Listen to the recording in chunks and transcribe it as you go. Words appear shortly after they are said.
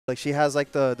Like she has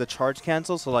like the charge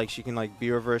cancel, so like she can like be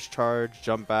reverse charge,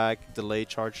 jump back, delay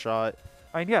charge shot.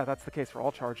 I mean, yeah, that's the case for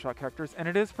all charge shot characters, and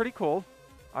it is pretty cool,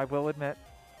 I will admit.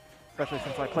 Especially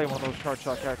since I play one of those charge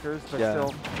shot characters, but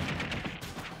still.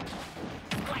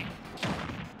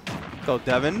 Go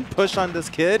Devin, push on this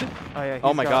kid. Oh, yeah,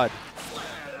 oh my god.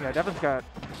 Yeah, Devin's got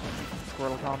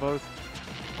Squirtle combos.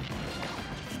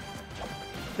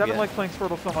 Devin likes playing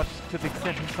Squirtle so much to the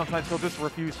extent sometimes he'll just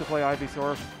refuse to play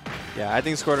Ivysaur. Yeah, I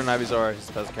think Squirtle and Ivysaur are his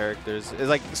best characters. It's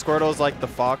like Squirtle's like the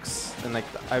Fox, and like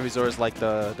Ivysaur is like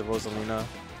the Rosalina.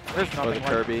 There's nothing or the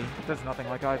Kirby. There's nothing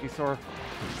like Ivysaur.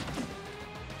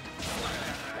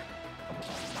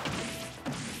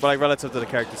 But like relative to the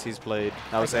characters he's played,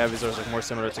 I would say Ivysaur is like more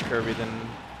similar to Kirby than.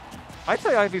 I'd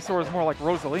say Ivysaur is more like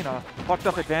Rosalina. Fucked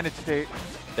up advantage state.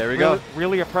 There we go.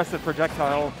 Really oppressive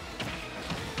projectile,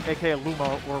 aka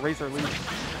Luma or Razor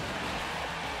Leaf.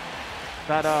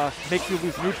 That makes you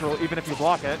lose neutral even if you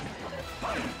block it.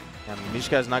 Yeah,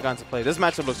 Mishka has not gotten to play. This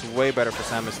matchup looks way better for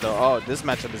Samus though. Oh, this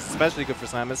matchup is especially good for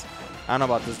Samus. I don't know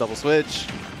about this double switch.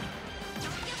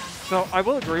 So I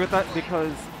will agree with that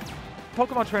because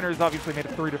Pokemon Trainer is obviously made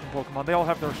of 3 different Pokemon. They all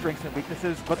have their strengths and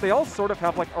weaknesses, but they all sort of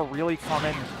have like a really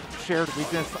common shared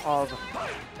weakness of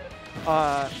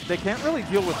they can't really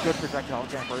deal with good projectile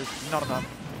campers. None of them.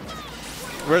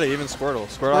 Really, even Squirtle.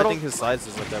 Squirtle, I think his size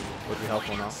is like that would be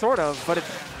helpful now. Sort of, but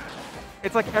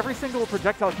it's like every single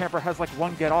projectile camper has like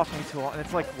one get off me tool, and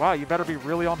it's like, wow, you better be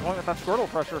really on point with that Squirtle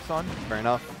pressure, son. Fair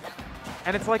enough.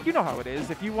 And it's like, you know how it is.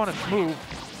 If you want to move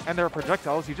and there are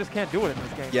projectiles, you just can't do it in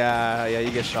this game. Yeah, you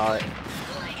get shot.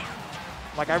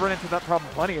 Like, I run into that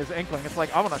problem plenty as Inkling. It's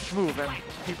like, I want to schmoove, and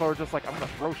people are just like, I'm going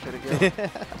to throw shit at you.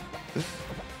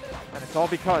 And it's all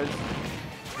because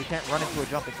we can't run into a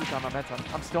jump and keep on momentum.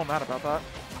 I'm still mad about that.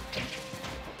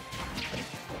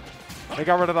 They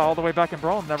got rid of that all the way back in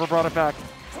Brawl and never brought it back.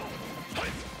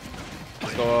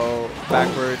 Let's go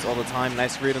backwards all the time.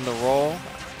 Nice read in the roll.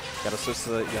 Gotta switch to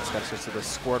the gotta switch to the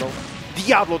Squirtle.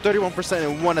 Diablo, 31%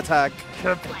 in one attack.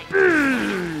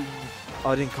 Oh,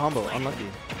 I didn't combo. Unlucky.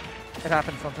 It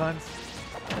happens sometimes.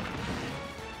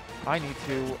 I'm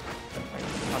missing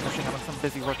out on some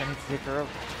busy work I need to take care of.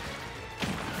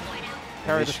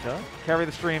 Carry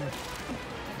the stream.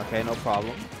 Okay, no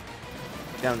problem.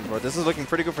 Damn, bro, this is looking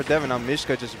pretty good for Devin. Now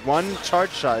Mishka, just one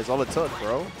charge shot is all it took,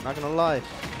 bro. Not gonna lie.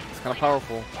 It's kind of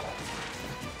powerful.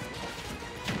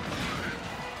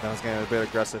 Devin's getting a bit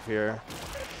aggressive here.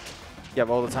 You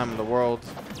have all the time in the world.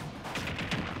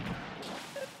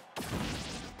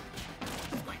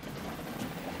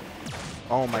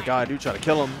 Oh my god, dude, try to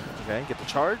kill him. Okay, get the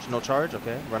charge. No charge.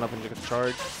 Okay, run up and get the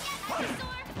charge.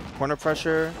 Corner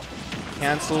pressure.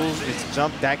 Cancels. It's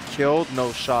jump. That killed.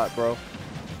 No shot, bro.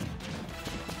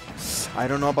 I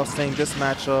don't know about staying this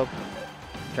matchup.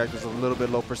 Character's a little bit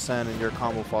low percent and your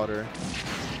combo fodder.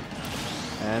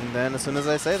 And then as soon as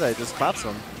I say that, it just claps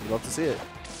him. You love to see it.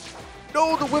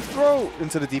 No, the whip throw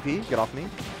into the DP. Get off me.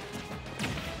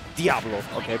 Diablo.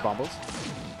 Okay, bombos.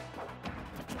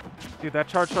 Dude, that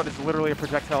charge shot is literally a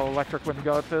projectile electric when you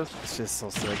got fist. It's just so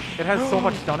sick. It has so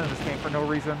much done in this game for no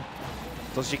reason.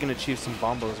 So she can achieve some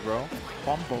bombos, bro.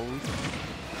 Bombos?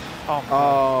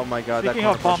 Oh my god. Speaking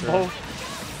of bombos.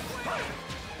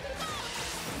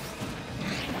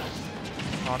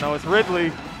 Oh no, it's Ridley.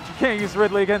 You can't use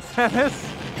Ridley against Samus.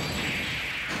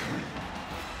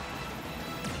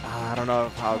 I don't know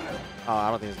how. Oh, I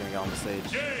don't think he's gonna get on the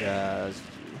stage. Yeah.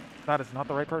 That is not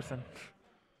the right person.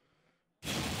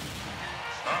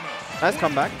 Nice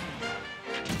comeback.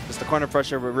 Just the corner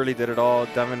pressure really did it all.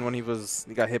 Devin, when he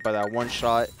got hit by that one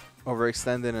shot,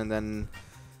 overextended, and then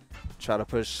try to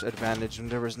push advantage when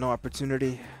there was no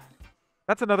opportunity.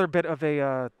 That's another bit of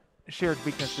a shared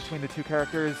weakness between the two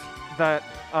characters. That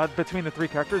between the 3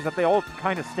 characters, that they all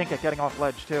kind of stink at getting off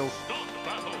ledge too.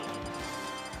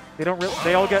 They don't really.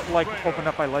 They all get like opened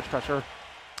up by ledge pressure.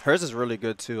 Hers is really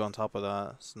good too. On top of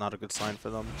that, it's not a good sign for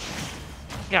them.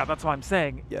 Yeah, that's what I'm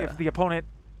saying. Yeah. If the opponent,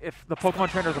 if the Pokemon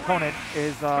trainer's opponent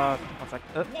is, one sec.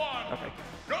 Okay.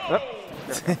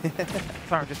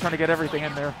 Sorry, I'm just trying to get everything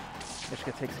in there.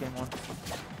 Mishka takes game 1.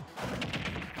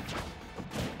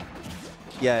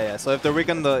 Yeah. So if they're weak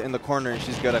in the corner and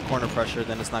she's good at corner pressure,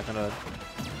 then it's not gonna.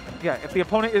 Yeah, if the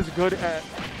opponent is good at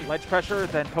ledge pressure,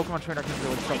 then Pokemon trainer can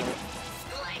really struggle.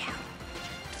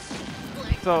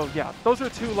 So yeah, those are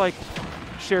 2 like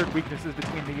shared weaknesses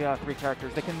between the 3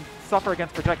 characters. They can suffer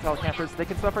against projectile campers. They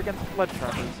can suffer against ledge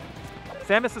trappers.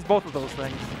 Samus is both of those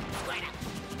things,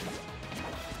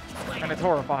 and it's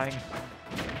horrifying.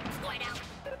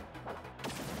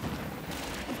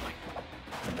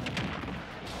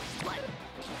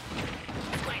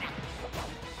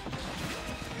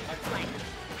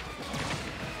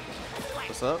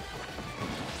 What's up?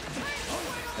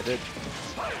 I did.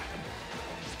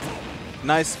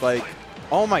 Nice spike.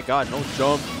 Oh my god, no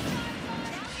jump.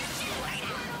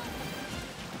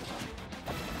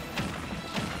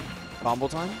 Combo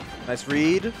time. Nice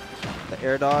read. The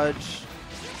air dodge.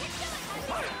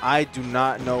 I do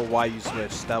not know why you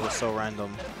switched. That was so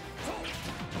random.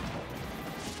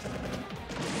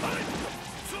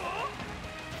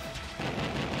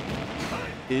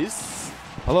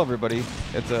 Hello, everybody.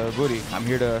 It's Woody. I'm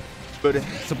here to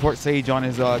support Sage on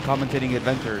his commentating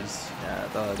adventures.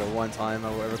 Yeah, the one time I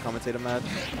will ever commentate a match.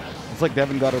 It's like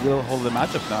Devin got a real hold of the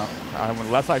matchup now. When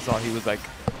last I saw, he was like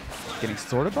getting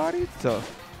sort of bodied. So,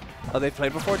 oh, they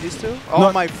played before these two?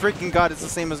 Oh my freaking god! It's the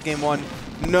same as game one.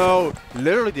 No,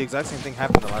 literally the exact same thing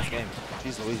happened in the last game.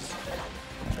 Jeez Louise.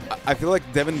 I feel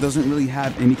like Devin doesn't really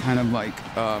have any kind of like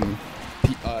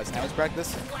Samus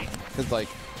practice, because like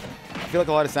I feel like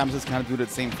a lot of Samuses kind of do the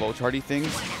same flowcharty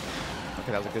things.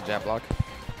 Okay, that was a good jab block.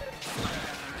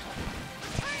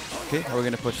 Okay, how are we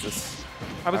gonna push this?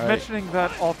 I was mentioning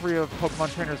that all three of Pokemon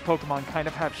Trainer's Pokemon kind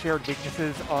of have shared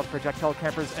weaknesses of projectile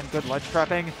campers and good ledge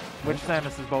trapping, which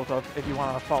Samus is both of, if you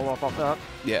want to follow up off that.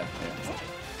 Yeah.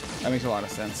 That makes a lot of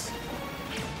sense.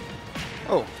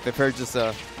 Oh, the fair just,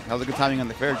 that was a good timing on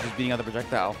the fair, just beating out the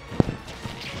projectile.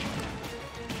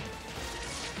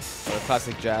 So the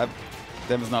classic jab.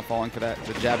 Devin's not falling for that.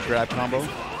 The jab-grab combo.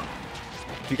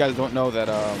 If you guys don't know that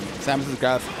Samus's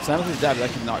jab is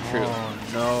actually not true. Oh,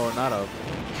 no, not a...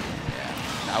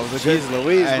 That was a Jeez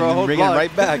Louise, bro. Bringing it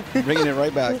right back. Bringing it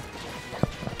right back.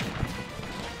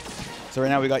 So right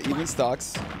now we got even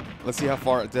stocks. Let's see how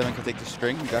far Devin can take the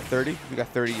string. We got 30. We got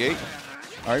 38.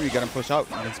 All right, we got him push out.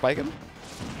 You can spike him.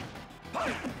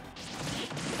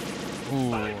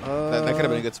 Ooh, that could have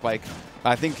been a good spike.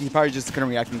 I think he probably just couldn't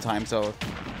react in time, so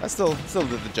that still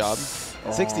did the job.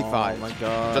 65. Oh my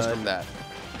god. Just from that.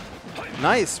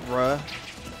 Nice, bruh.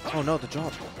 Oh no, the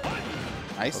drop.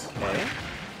 Nice. Okay.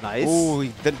 Nice. Ooh,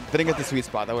 he didn't get the sweet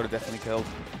spot. That would have definitely killed.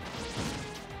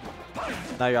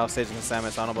 Now you're outstaging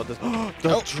Samus. I don't know about this.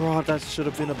 The drop. That should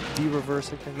have been a B reverse.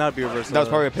 Thing. Not a B reverse. That was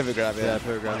probably a pivot grab. Yeah,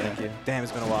 pivot grab. Thank you. Damn,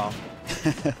 it's been a while.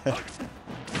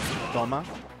 Doma.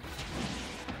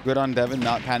 Good on Devin,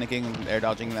 not panicking and air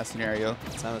dodging in that scenario.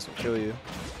 Samus will kill you.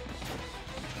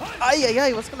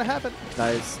 Ay, what's gonna happen?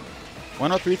 Nice.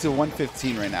 103 to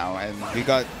 115 right now, and we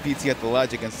got PT at the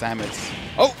ledge against Samus.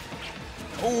 Oh!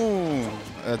 Oh!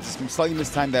 Just slightly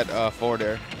mistimed that forward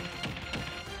air.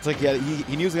 It's like, yeah,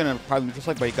 he knew he was gonna probably just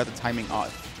like, but he got the timing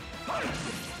off.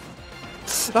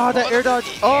 Oh, that air dodge.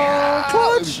 Oh,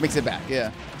 clutch! Makes it back,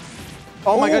 yeah.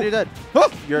 Oh my god, you're dead.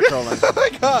 You're trolling. Oh my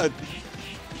god!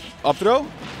 Up throw?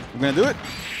 We're gonna do it.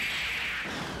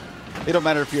 It don't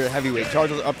matter if you're a heavyweight.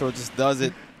 Charge's up throw just does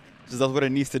it. Just does what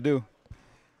it needs to do.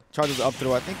 Charge's up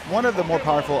throw, I think one of the more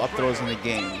powerful up throws in the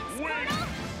game.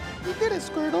 You did it,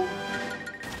 Squirtle.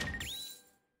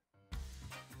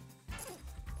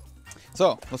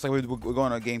 So, looks like we're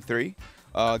going on game 3.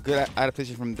 Good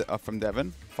adaptation from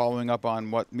Devin, following up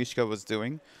on what Mishka was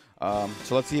doing.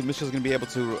 So let's see if Mishka's going to be able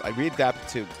to readapt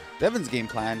to Devin's game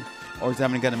plan, or is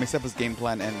Devin going to mix up his game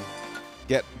plan and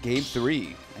get game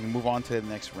 3 and move on to the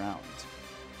next round.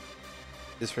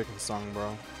 This freaking song,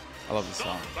 bro. I love this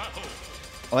song.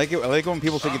 I like it. I like when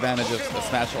people take advantage of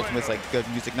Smash Ultimate's like good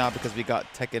music now, because we got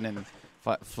Tekken and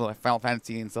Final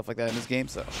Fantasy and stuff like that in this game.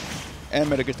 So, and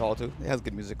Metal Gear Solid 2. It has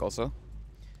good music also.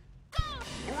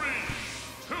 3,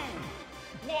 2,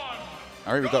 1.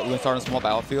 All right, we're gonna start on a small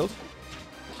battlefield.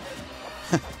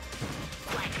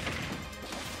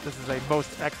 This is a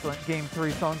most excellent Game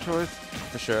 3 song choice.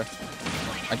 For sure.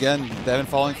 Again, Devin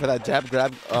falling for that jab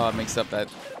grab mix up that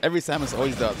every Samus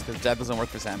always does, because jab doesn't work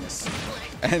for Samus.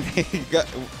 And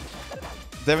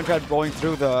Devin tried rolling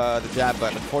through the jab,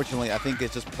 but unfortunately, I think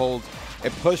it just pushed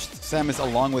Samus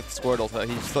along with Squirtle, so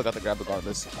he still got the grab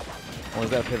regardless. Or was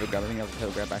that a pivot grab? I think that was a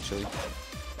pivot grab, actually.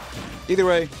 Either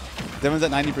way, Devin's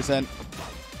at 90%,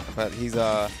 but he's,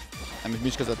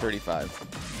 Mishka's at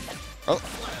 35. Oh.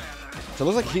 So it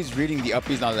looks like he's reading the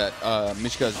upbeats now that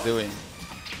Mishka is doing.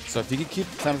 So if you can keep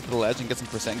Samus to the ledge and get some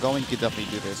percent going, you can definitely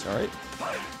do this, alright?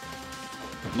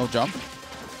 No jump.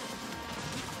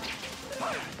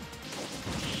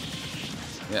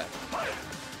 Yeah.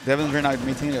 Devin's right now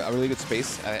maintaining a really good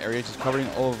space area, just covering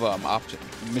all of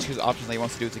Mishka's options that he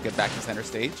wants to do to get back to center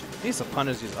stage. He needs to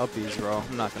punish these upbeats, bro.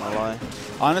 I'm not gonna lie.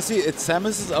 Honestly,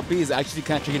 Samus's up B is actually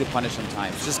kind of tricky to punish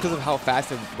sometimes, just because of how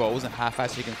fast it goes and how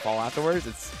fast you can fall afterwards.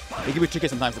 It can be tricky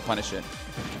sometimes to punish it.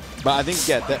 But I think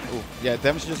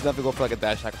Devin should just have to go for like a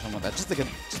dash attack or something like that, just to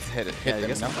hit it. Yeah, you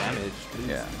get some damage, please.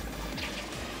 Yeah.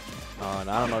 Oh,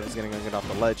 and I don't know if he's gonna get off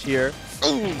the ledge here.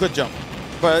 Ooh, good jump.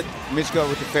 But Mishka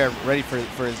with the fair, ready for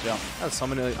his jump. Has so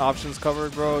many options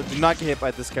covered, bro. Do not get hit by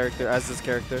this character as this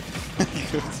character.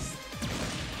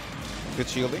 Good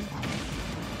shielding.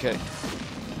 Okay.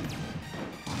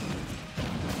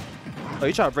 Oh,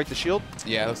 you trying to break the shield?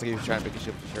 Yeah, it looks like he was trying to break the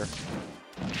shield for sure.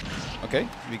 Okay,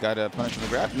 we got a punish on the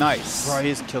grab. Nice. Bro,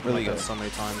 he's killed Really me like good. that so many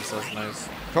times. That's nice.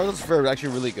 Carlos fair was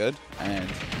actually really good, and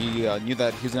he knew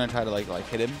that he was gonna try to like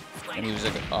hit him, and he was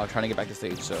like trying to get back to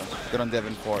stage. So good on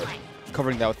Devin for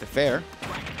covering that with the fair.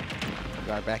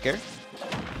 Got it back air.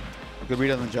 A good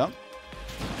read on the jump.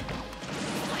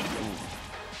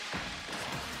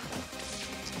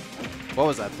 What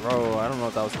was that throw? I don't know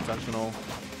if that was intentional.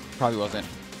 Probably wasn't.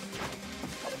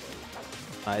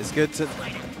 It's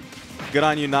good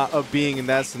on you not being in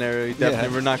that scenario. You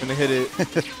definitely were not going to hit it.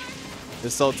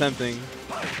 It's so tempting.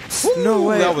 No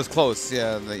way. That was close.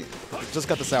 Yeah, they just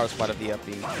got the sour spot of the up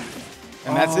B.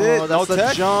 And that's it. That's No the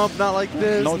tech. jump, not like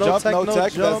this. No jump, tech, no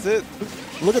tech. jump. That's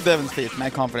it. Look at Devin's face.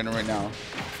 Mad confident right now.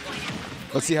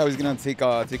 Let's see how he's gonna take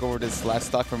over this last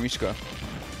stock from Mishka.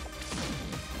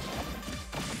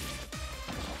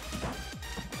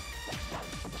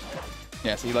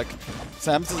 Yeah, see, like,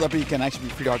 Samus's up B can actually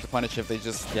be pretty hard to punish if they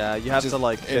just... Yeah, you have to,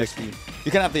 like, pick.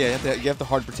 You kind of you have to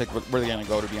hard protect where they're going to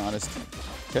go, to be honest.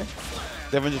 Okay.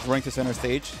 Devin just running to center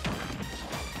stage.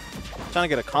 Trying to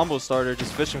get a combo starter,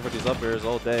 just fishing for these up airs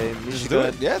all day. Just do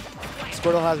it. Yeah.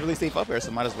 Squirtle has really safe up air,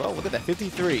 so might as well. Look at that,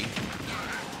 53.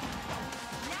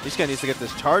 Mishka needs to get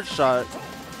this charge shot.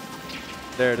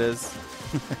 There it is.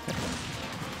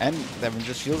 And Devin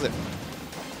just shields it.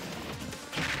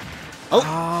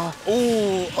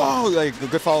 Oh, like a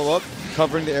good follow up,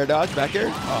 covering the air dodge back air.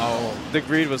 Oh, the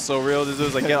greed was so real. This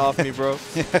was like, get off me, bro.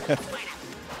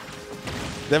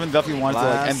 Devin definitely wanted to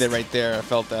like end it right there. I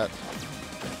felt that.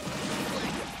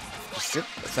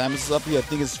 Samus is up here. I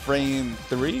think it's frame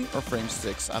 3 or frame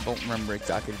 6. I don't remember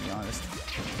exactly, to be honest.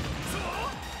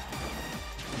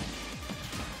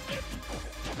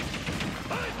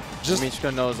 Just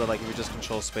Mishka knows that like if we just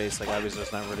control space, like I was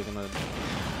just not really gonna.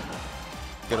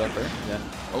 Good up there. Yeah.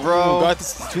 Oh, Bro. got the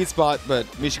sweet spot, but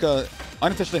Mishka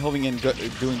unintentionally holding in,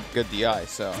 doing good DI.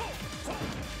 So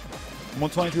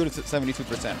 122 to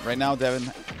 72%. Right now, Devin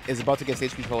is about to get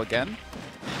stage control again.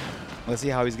 Let's see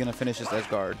how he's gonna finish his edge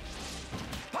guard.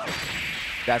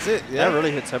 That's it. Yeah. That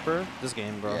really hit Tipper this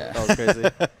game, bro. Yeah. That was crazy.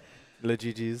 Le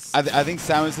GG's. I think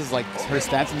Samus is like her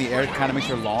stance in the air kind of makes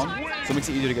her long, so it makes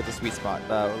it easier to get the sweet spot.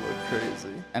 That would look crazy.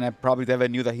 And probably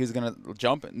Devin knew that he was gonna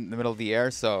jump in the middle of the air,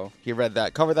 so he read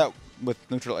that, covered that with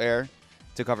neutral air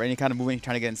to cover any kind of movement he's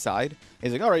trying to get inside.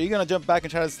 He's like, all right, you're gonna jump back and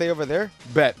try to stay over there?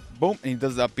 Bet. Boom, and he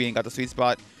does the up B and got the sweet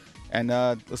spot. And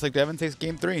looks like Devin takes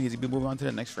game 3 and he's gonna be moving on to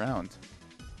the next round.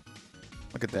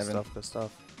 Look at Devin. Good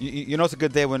stuff. You know it's a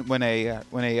good day when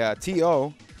a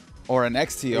TO or an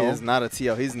XTO. He is not a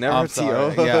TO. He's never a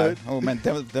TO. Yeah. Oh man,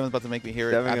 Devin's about to make me hear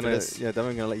it after this. Yeah,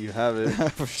 Devin gonna let you have it.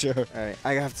 For sure. All right,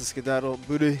 I have to skedaddle,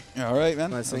 booty. All right,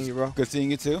 man. Nice seeing you, bro. Good seeing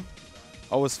you too.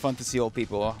 Always fun to see old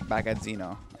people back at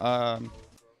Xeno.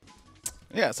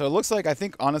 Yeah, so it looks like, I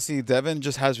think honestly Devin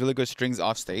just has really good strings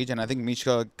off stage, and I think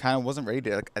Mishka kind of wasn't ready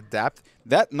to like, adapt.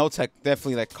 That no tech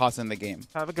definitely like cost in the game.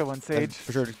 Have a good one, Sage.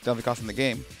 For sure, definitely cost in the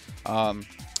game.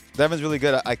 Devin's really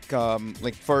good at like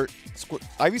for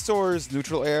Ivysaur's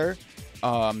neutral air.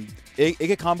 It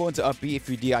can combo into up B if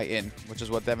you DI in, which is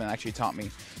what Devin actually taught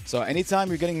me. So anytime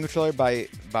you're getting neutral air by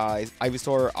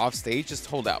Ivysaur off stage, just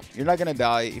hold out. You're not gonna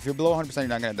die. If you're below 100%, you're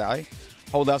not gonna die.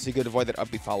 Hold out so you could avoid that up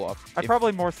B follow up. I'd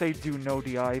probably more say do no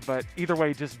DI, but either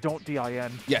way, just don't DI in.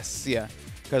 Yes, yeah.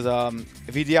 Because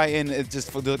if you DI in, it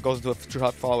just goes into a true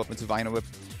hot follow up into Vino Whip.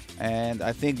 And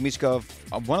I think Mishka,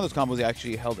 one of those combos he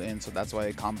actually held in, so that's why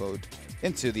it comboed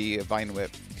into the Vine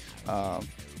Whip.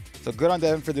 So good on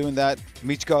Devin for doing that.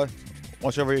 Mishka,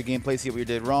 watch over your gameplay, see what you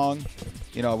did wrong.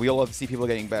 You know, we all love to see people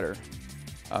getting better.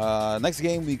 Next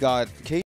game, we got K.